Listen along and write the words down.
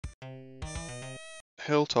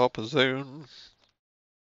Hilltop Zone.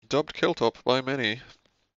 Dubbed Killtop by many.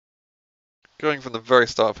 Going from the very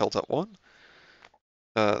start of Hilltop 1,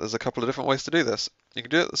 there's a couple of different ways to do this. You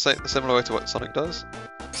can do it the similar way to what Sonic does.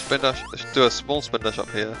 Spin dash, do a small spin dash up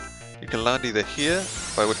here. You can land either here,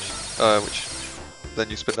 by which then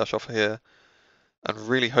you spin dash off here, and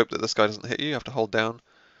really hope that this guy doesn't hit you. You have to hold down,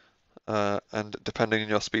 and depending on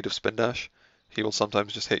your speed of spin dash, he will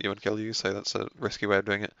sometimes just hit you and kill you, so that's a risky way of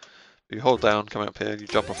doing it. You hold down, come up here, you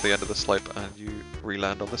jump off the end of the slope, and you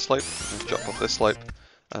re-land on this slope, and jump off this slope,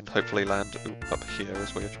 and hopefully land up here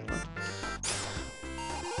is where you're trying to land.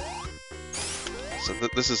 So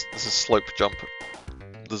this is slope jump,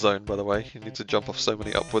 the zone, by the way. You need to jump off so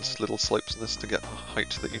many upwards little slopes in this to get the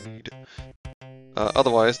height that you need.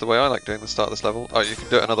 Otherwise, the way I like doing the start of this level, you can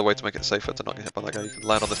do it another way to make it safer to not get hit by that guy. You can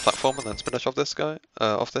land on this platform and then spin dash off this guy,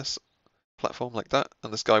 off this platform like that,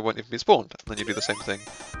 and this guy won't even be spawned. And then you do the same thing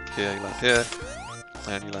here, you land here,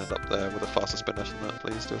 and you land up there with a faster spin dash than that.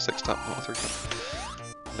 Please do a 6 tap, not a 3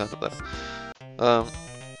 tap. Land up there.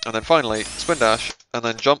 And then finally, spin dash, and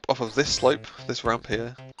then jump off of this slope, this ramp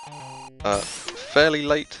here, fairly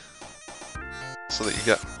late, so that you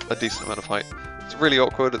get a decent amount of height. It's really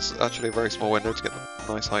awkward, it's actually a very small window to get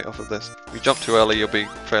the nice height off of this. If you jump too early, you'll be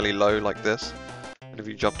fairly low like this, and if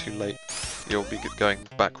you jump too late, you'll be going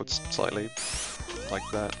backwards slightly, like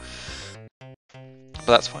that. But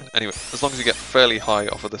that's fine. Anyway, as long as you get fairly high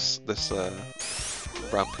off of this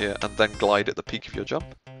ramp here, and then glide at the peak of your jump,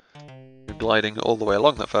 you're gliding all the way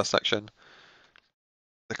along that first section.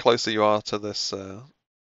 The closer you are to this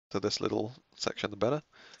little section, the better.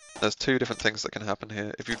 There's two different things that can happen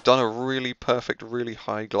here. If you've done a really perfect, really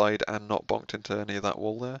high glide and not bonked into any of that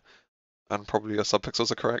wall there, and probably your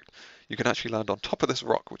subpixels are correct, you can actually land on top of this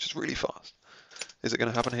rock, which is really fast. Is it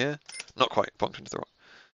going to happen here? Not quite, bonked into the rock.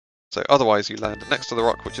 So otherwise you land next to the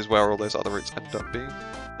rock, which is where all those other routes end up being,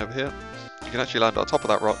 over here. You can actually land on top of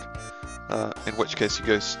that rock, in which case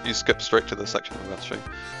you skip straight to the section I'm about to show you.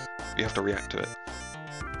 You have to react to it.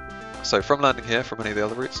 So from landing here, from any of the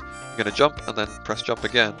other routes, you're going to jump and then press jump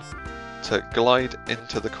again to glide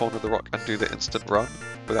into the corner of the rock and do the instant run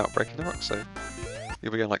without breaking the rock. So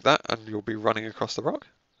you'll be going like that, and you'll be running across the rock.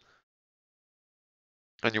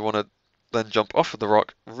 And you want to then jump off of the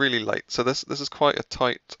rock really late. So this is quite a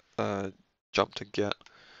tight jump to get.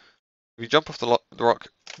 If you jump off the rock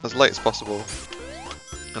as late as possible,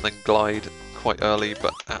 and then glide quite early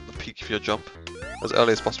but at the peak of your jump, as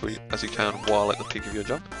early as possible as you can while at the peak of your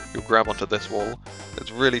jump, you'll grab onto this wall.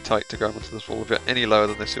 It's really tight to grab onto this wall. If you're any lower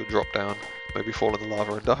than this, you'll drop down, maybe fall in the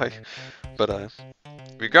lava and die. But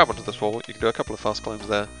if you grab onto this wall, you can do a couple of fast climbs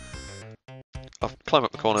there. I'll climb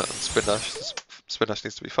up the corner and spin dash. This spin dash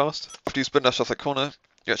needs to be fast. After you spin dash off that corner,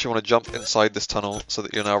 you actually want to jump inside this tunnel so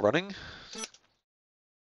that you're now running.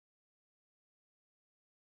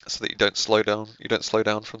 So that you don't slow down. You don't slow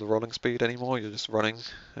down from the rolling speed anymore. You're just running,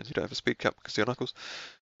 and you don't have a speed cap because of your knuckles.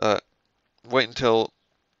 Wait until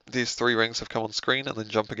these 3 rings have come on screen, and then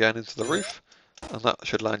jump again into the roof, and that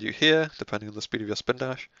should land you here, depending on the speed of your spin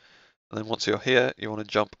dash. And then once you're here, you want to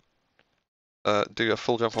jump, do a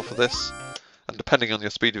full jump off of this, and depending on your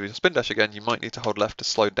speed of your spin dash again, you might need to hold left to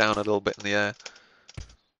slow down a little bit in the air,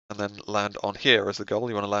 and then land on here as the goal.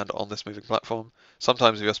 You want to land on this moving platform.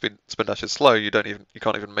 Sometimes if your spin dash is slow, you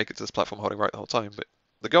can't even make it to this platform holding right the whole time, but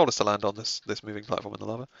the goal is to land on this moving platform in the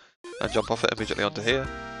lava, and jump off it immediately onto here.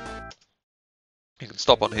 You can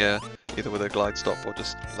stop on here, either with a glide stop or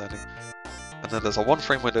just landing. And then there's a 1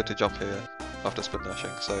 frame window to jump here after spin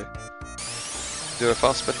dashing, so do a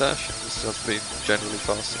fast spin dash. This has been generally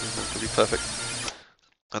fast, it doesn't have to be perfect.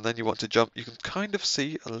 And then you want to jump. You can kind of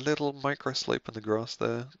see a little micro slope in the grass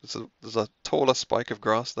there. There's a taller spike of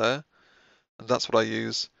grass there, and that's what I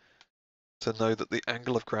use to know that the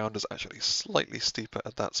angle of ground is actually slightly steeper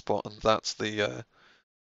at that spot, and that's the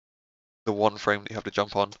 1 frame that you have to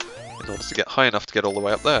jump on in order to get high enough to get all the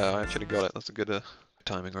way up there. I actually got it. That's a good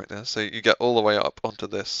timing right there. So you get all the way up onto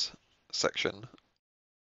this section.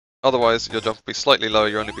 Otherwise, your jump will be slightly lower.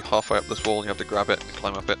 You'll only be halfway up this wall, and you have to grab it and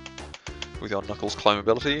climb up it with your knuckles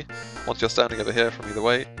climbability. Once you're standing over here from either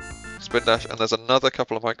way, spin dash, and there's another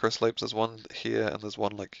couple of micro slopes. There's one here, and there's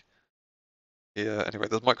one like here. Anyway,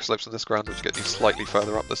 there's micro slopes in this ground which get you slightly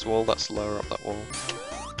further up this wall. That's lower up that wall.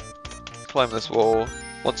 Climb this wall.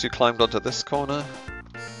 Once you climbed onto this corner,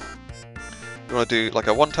 you want to do like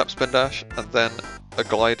a 1-tap spin dash, and then a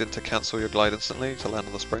glide in to cancel your glide instantly to land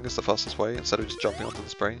on the spring. Is the fastest way. Instead of just jumping onto the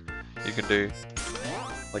spring, you can do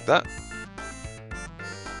like that.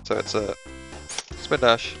 So it's a spin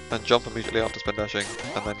dash and jump immediately after spin dashing,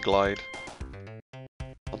 and then glide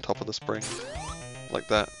on top of the spring like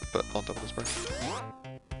that, but on top of the spring.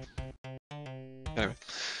 Anyway,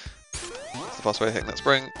 that's the fast way of hitting that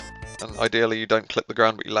spring. And ideally you don't clip the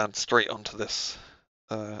ground, but you land straight onto this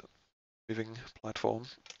moving platform.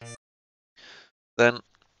 Then,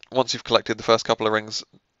 once you've collected the first couple of rings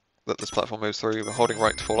that this platform moves through, we're holding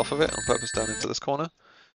right to fall off of it on purpose down into this corner.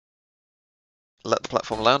 Let the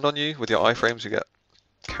platform land on you. With your iframes, you get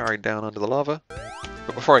carried down under the lava.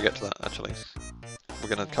 But before I get to that, actually,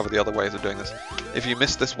 we're going to cover the other ways of doing this. If you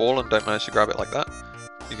miss this wall and don't manage to grab it like that,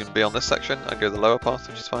 you can be on this section and go the lower path,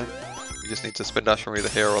 which is fine. You just need to spin dash from either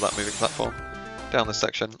here or that moving platform down this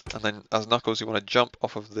section, and then as Knuckles you want to jump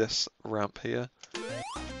off of this ramp here,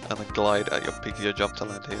 and then glide at your peak of your jump to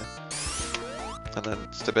land here. And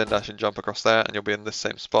then spin dash and jump across there, and you'll be in this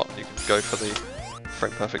same spot, and you can go for the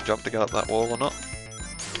frame perfect jump to get up that wall or not.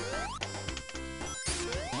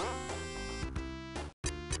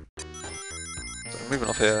 So moving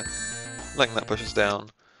off here, letting that push us down.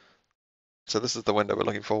 So this is the window we're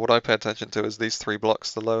looking for. What I pay attention to is these 3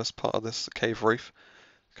 blocks, the lowest part of this cave roof,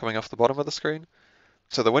 coming off the bottom of the screen.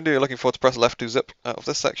 So the window you're looking for to press left to zip out of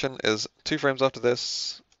this section is 2 frames after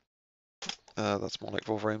this. That's more like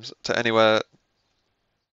 4 frames. To anywhere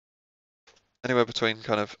between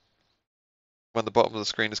kind of when the bottom of the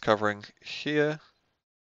screen is covering here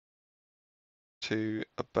to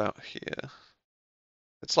about here.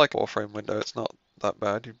 It's like a 4 frame window, it's not that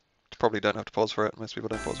bad. You probably don't have to pause for it, most people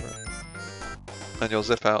don't pause for it. And you'll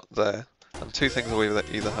zip out there, and 2 things will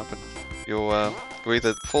either happen. You'll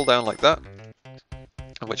either fall down like that,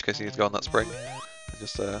 in which case you need to go on that spring and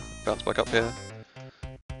just bounce back up here,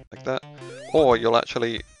 like that, or you'll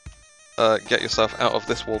actually get yourself out of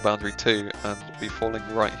this wall boundary too, and be falling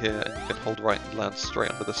right here, and you can hold right and land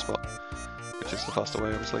straight under this spot, which is the faster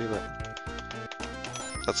way obviously, but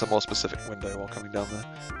that's a more specific window while coming down there.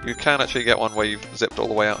 You can actually get one where you've zipped all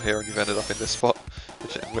the way out here and you've ended up in this spot,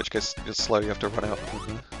 in which case you're slow, you have to run out and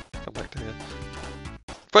then come back to here.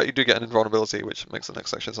 But you do get an invulnerability, which makes the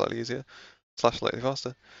next section slightly easier, / slightly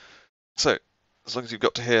faster. So, as long as you've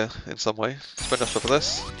got to here in some way, spin dash off of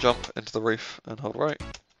this, jump into the roof and hold right.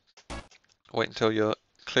 Wait until you're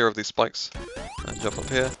clear of these spikes and jump up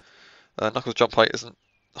here. Knuckles' jump height isn't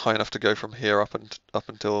high enough to go from here up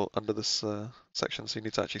until under this section, so you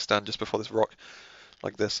need to actually stand just before this rock,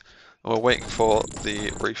 like this. And we're waiting for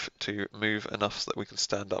the roof to move enough so that we can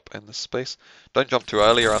stand up in this space. Don't jump too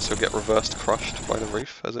early or else you'll get reversed crushed by the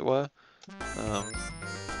roof, as it were.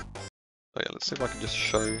 Oh yeah, let's see if I can just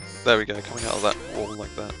show... There we go, coming out of that wall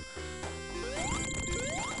like that.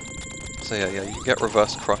 So yeah, you can get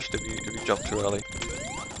reverse crushed if you jump too early.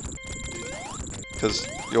 Because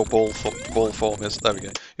your ball form is... There we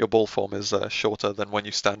go. Your ball form is shorter than when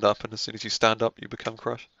you stand up, and as soon as you stand up, you become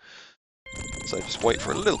crushed. So just wait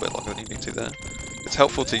for a little bit longer than you need to there. It's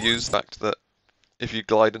helpful to use the fact that if you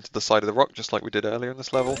glide into the side of the rock, just like we did earlier in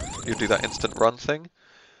this level, you do that instant run thing.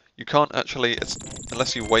 You can't actually,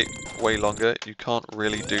 unless you wait way longer, you can't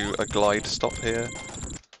really do a glide stop here.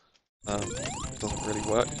 It doesn't really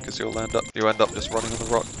work because you end up just running on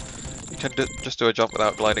the rock. You can just do a jump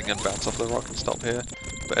without gliding and bounce off the rock and stop here.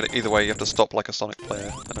 But either way, you have to stop like a Sonic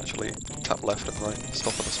player and actually tap left and right and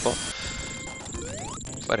stop on the spot.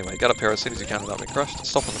 So anyway, get up here as soon as you can without being crushed.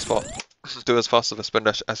 Stop on the spot. Do as fast of a spin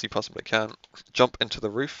dash as you possibly can. Jump into the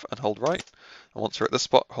roof and hold right. And once you're at this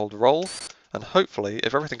spot, hold roll. And hopefully,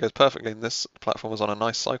 if everything goes perfectly and this platform is on a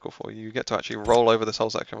nice cycle for you, you get to actually roll over this whole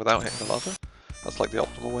section without hitting the lava. That's like the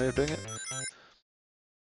optimal way of doing it.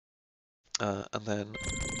 And then,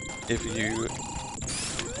 if you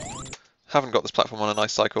haven't got this platform on a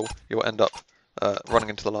nice cycle, you'll end up running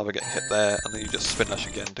into the lava, getting hit there, and then you just spin dash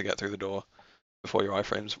again to get through the door before your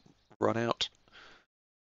iframes run out.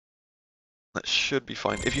 That should be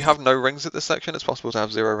fine. If you have no rings at this section, it's possible to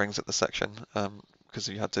have 0 rings at this section, because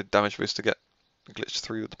you had to damage boost to get glitched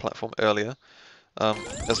through the platform earlier.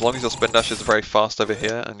 As long as your spin dash is very fast over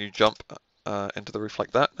here and you jump into the roof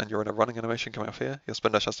like that, and you're in a running animation coming off here, your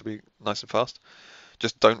spin dash has to be nice and fast.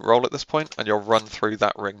 Just don't roll at this point, and you'll run through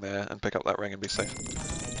that ring there and pick up that ring and be safe.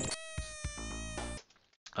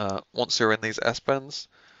 Once you're in these S-bends,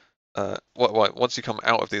 once you come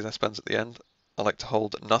out of these S-bends at the end, I like to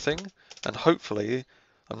hold nothing, and hopefully,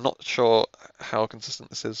 I'm not sure how consistent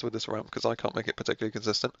this is with this ramp because I can't make it particularly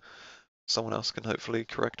consistent. Someone else can hopefully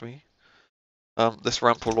correct me. This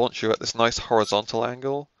ramp will launch you at this nice horizontal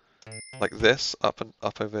angle, like this, up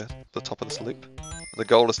over the top of this loop. The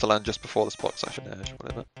goal is to land just before this box section edge,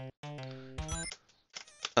 whatever.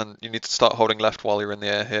 And you need to start holding left while you're in the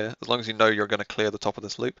air here. As long as you know you're going to clear the top of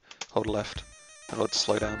this loop, hold left in order to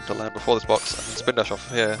slow down to land before this box, and then spin dash off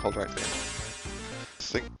here, hold right there. I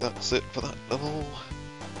think that's it for that level.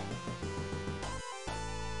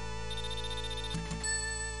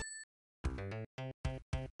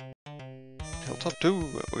 hilltop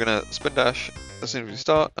 2. We're going to spin dash as soon as we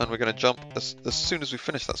start, and we're going to jump as soon as we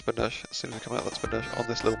finish that spin dash, as soon as we come out of that spin dash on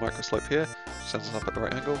this little micro slope here, which sends us up at the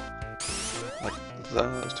right angle. Like that,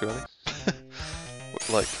 that was too early.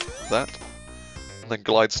 Like that. And then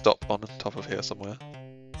glide stop on top of here somewhere.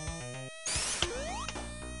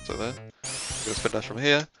 So there. We're going to spin dash from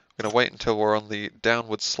here. We're going to wait until we're on the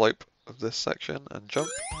downward slope of this section and jump.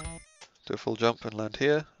 Do a full jump and land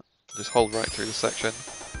here. Just hold right through this section.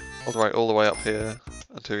 Hold right all the way up here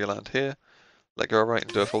until you land here. Let go right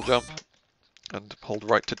and do a full jump. And hold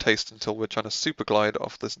right to taste until we're trying to super glide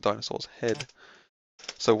off this dinosaur's head.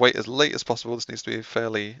 So wait as late as possible. This needs to be a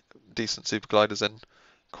fairly decent super glide, as in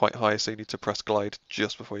quite high, so you need to press glide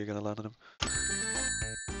just before you're going to land on him.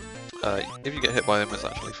 If you get hit by him, it's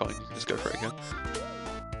actually fine. You can just go for it again.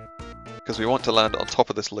 Because we want to land on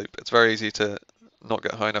top of this loop. It's very easy to not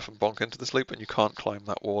get high enough and bonk into this loop, and you can't climb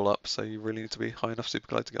that wall up, so you really need to be high enough super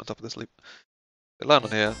glide to get on top of this loop. So land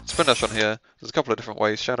on here, spin dash on here. There's a couple of different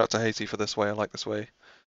ways. Shout out to Hazy for this way. I like this way.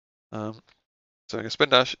 So we're going to spin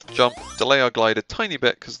dash, jump, delay our glide a tiny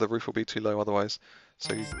bit because the roof will be too low otherwise.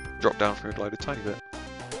 So you drop down from your glide a tiny bit.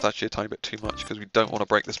 It's actually a tiny bit too much because we don't want to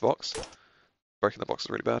break this box. Breaking the box is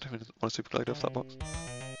really bad. We want to super glide off that box.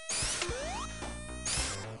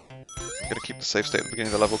 I'm going to keep the safe state at the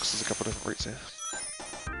beginning of the level because there's a couple of different routes here.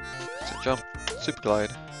 So jump, super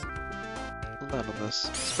glide, land on this,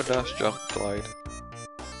 spin dash, jump, glide.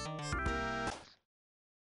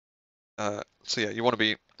 So yeah, you want to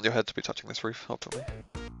be your head to be touching this roof, ultimately.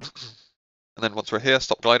 And then once we're here,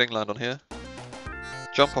 stop gliding, land on here.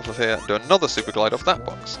 Jump off of here, do another super glide off that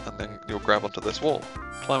box, and then you'll grab onto this wall.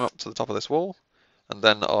 Climb up to the top of this wall, and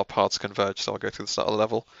then our paths converge, so I'll go through the start of the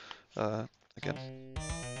level again,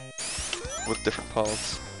 with different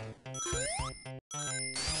paths.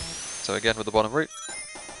 So again, with the bottom route,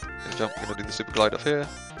 gonna jump, gonna do the super glide off here.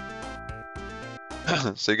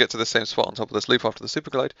 So you get to the same spot on top of this loop after the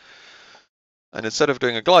super glide. And instead of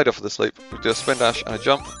doing a glide off of this loop, we do a spin dash and a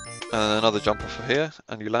jump, and another jump off of here,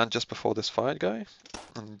 and you land just before this fire guy,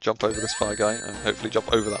 and jump over this fire guy, and hopefully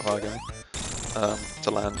jump over that fire guy, to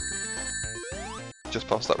land just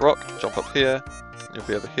past that rock, jump up here, and you'll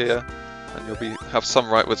be over here, and you'll have some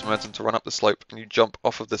rightwards momentum to run up the slope, and you jump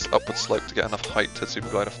off of this upward slope to get enough height to super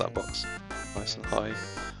glide off that box. Nice and high,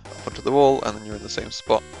 up onto the wall, and then you're in the same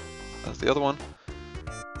spot as the other one.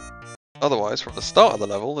 Otherwise, from the start of the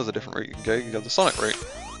level, there's a different route you can go. You go the Sonic route,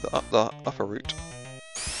 the upper route,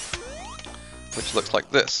 which looks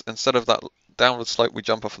like this. Instead of that downward slope, we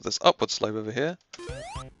jump off of this upward slope over here.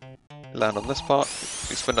 Land on this part,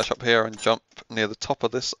 we spin dash up here and jump near the top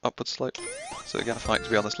of this upward slope. So you get enough height to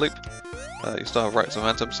be on this loop. You still have right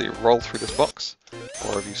momentum, so you roll through this box,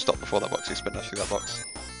 or if you stop before that box, you spin dash through that box.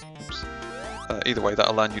 Oops. Either way,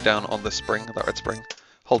 that'll land you down on this spring, that red spring.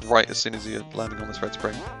 Hold right as soon as you're landing on this red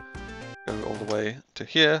spring. Go all the way to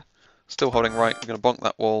here, still holding right, you're going to bonk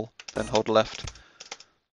that wall, then hold left,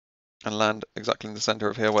 and land exactly in the centre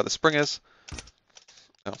of here where the spring is.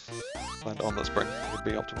 Oh, land on the spring would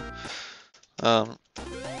be optimal.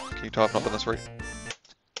 Can you tell I've not done this route?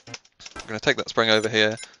 I'm going to take that spring over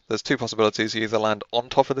here. There's two possibilities, you either land on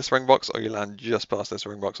top of this ring box, or you land just past this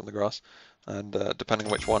ring box on the grass. And depending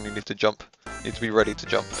on which one, you need to jump. You need to be ready to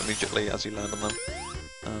jump immediately as you land on them.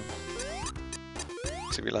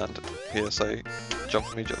 So we land here, say, jump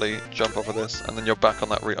immediately, jump off of this, and then you're back on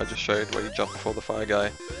that route I just showed where you jump before the fire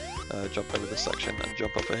guy, jump over this section, and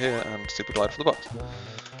jump over here, and super glide for the box.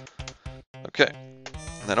 Okay,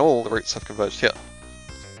 and then all the routes have converged here.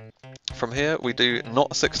 From here, we do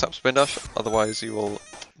not a 6-step spin dash, otherwise you will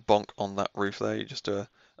bonk on that roof there. You just do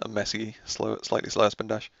a messy, slightly slower spin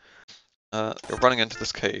dash. You're running into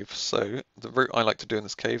this cave, so the route I like to do in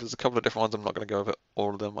this cave, there's a couple of different ones, I'm not going to go over all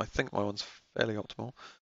of them. I think my one's fairly optimal.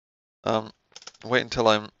 Wait until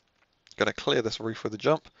I'm going to clear this roof with a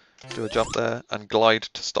jump, do a jump there, and glide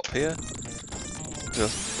to stop here. Do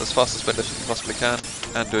as fast a spin dash as you possibly can,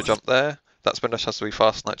 and do a jump there. That spin dash has to be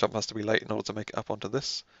fast, and that jump has to be late in order to make it up onto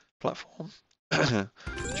this platform.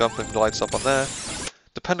 Jump and glide stop on there.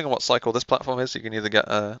 Depending on what cycle this platform is, you can either get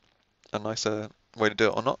a nicer way to do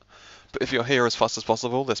it or not. But if you're here as fast as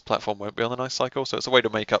possible, this platform won't be on the nice cycle, so it's a way to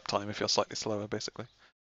make up time if you're slightly slower, basically.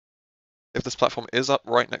 If this platform is up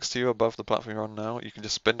right next to you, above the platform you're on now, you can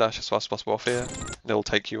just spin dash as fast as possible off here, and it'll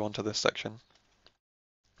take you onto this section.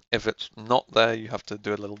 If it's not there, you have to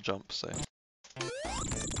do a little jump, so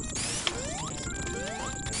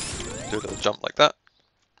do a little jump like that.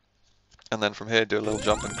 And then from here, do a little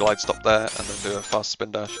jump and glide stop there, and then do a fast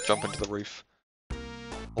spin dash, jump into the roof.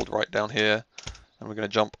 Hold right down here, and we're going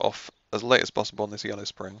to jump off as late as possible on this yellow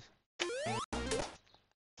spring.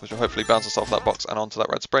 which will hopefully bounce us off that box and onto that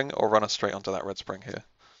red spring, or run us straight onto that red spring here.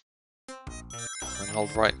 And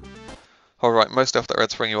hold right. Hold right, mostly off that red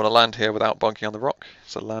spring you want to land here without bonking on the rock,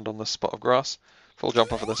 so land on this spot of grass. Full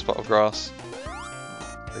jump off of this spot of grass,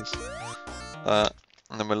 please.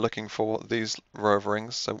 And then we're looking for these row of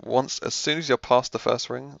rings. So as soon as you're past the first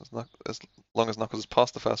ring, as long as Knuckles is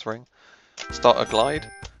past the first ring, start a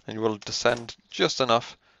glide, and you will descend just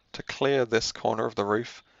enough to clear this corner of the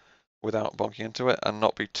roof without bonking into it and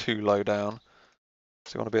not be too low down.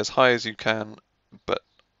 So you want to be as high as you can, but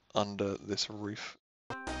under this roof.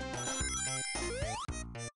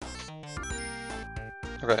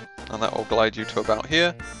 Okay, and that will glide you to about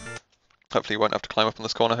here. Hopefully you won't have to climb up on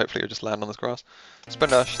this corner, hopefully you'll just land on this grass.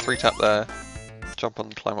 Spin dash, 3 tap there, jump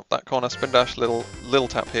and climb up that corner, spin dash, little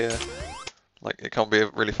tap here. Like, it can't be a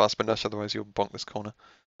really fast spin dash, otherwise you'll bonk this corner.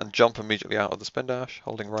 And jump immediately out of the spin dash,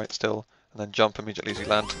 holding right still, and then jump immediately as you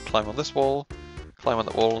land, climb on this wall, climb on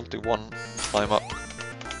that wall, do one climb up,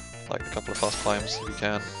 like a couple of fast climbs if you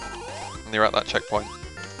can, and you're at that checkpoint.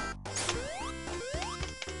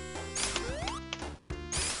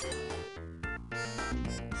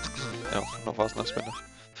 No, not fast enough spin dash.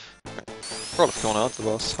 Okay. Roll up the corner onto the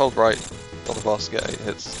boss, hold right on the boss, get 8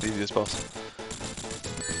 hits, the easiest boss.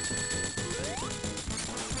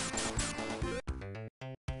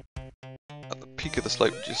 At the peak of the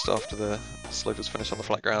slope, just after the slope is finished on the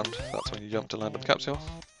flat ground, that's when you jump to land on the capsule.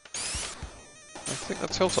 I think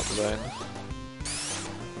that's hilltop zone.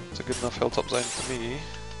 It's a good enough hilltop zone for me.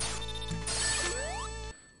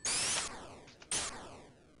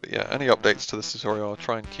 But yeah, any updates to this tutorial I'll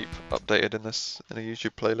try and keep updated in a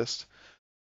YouTube playlist.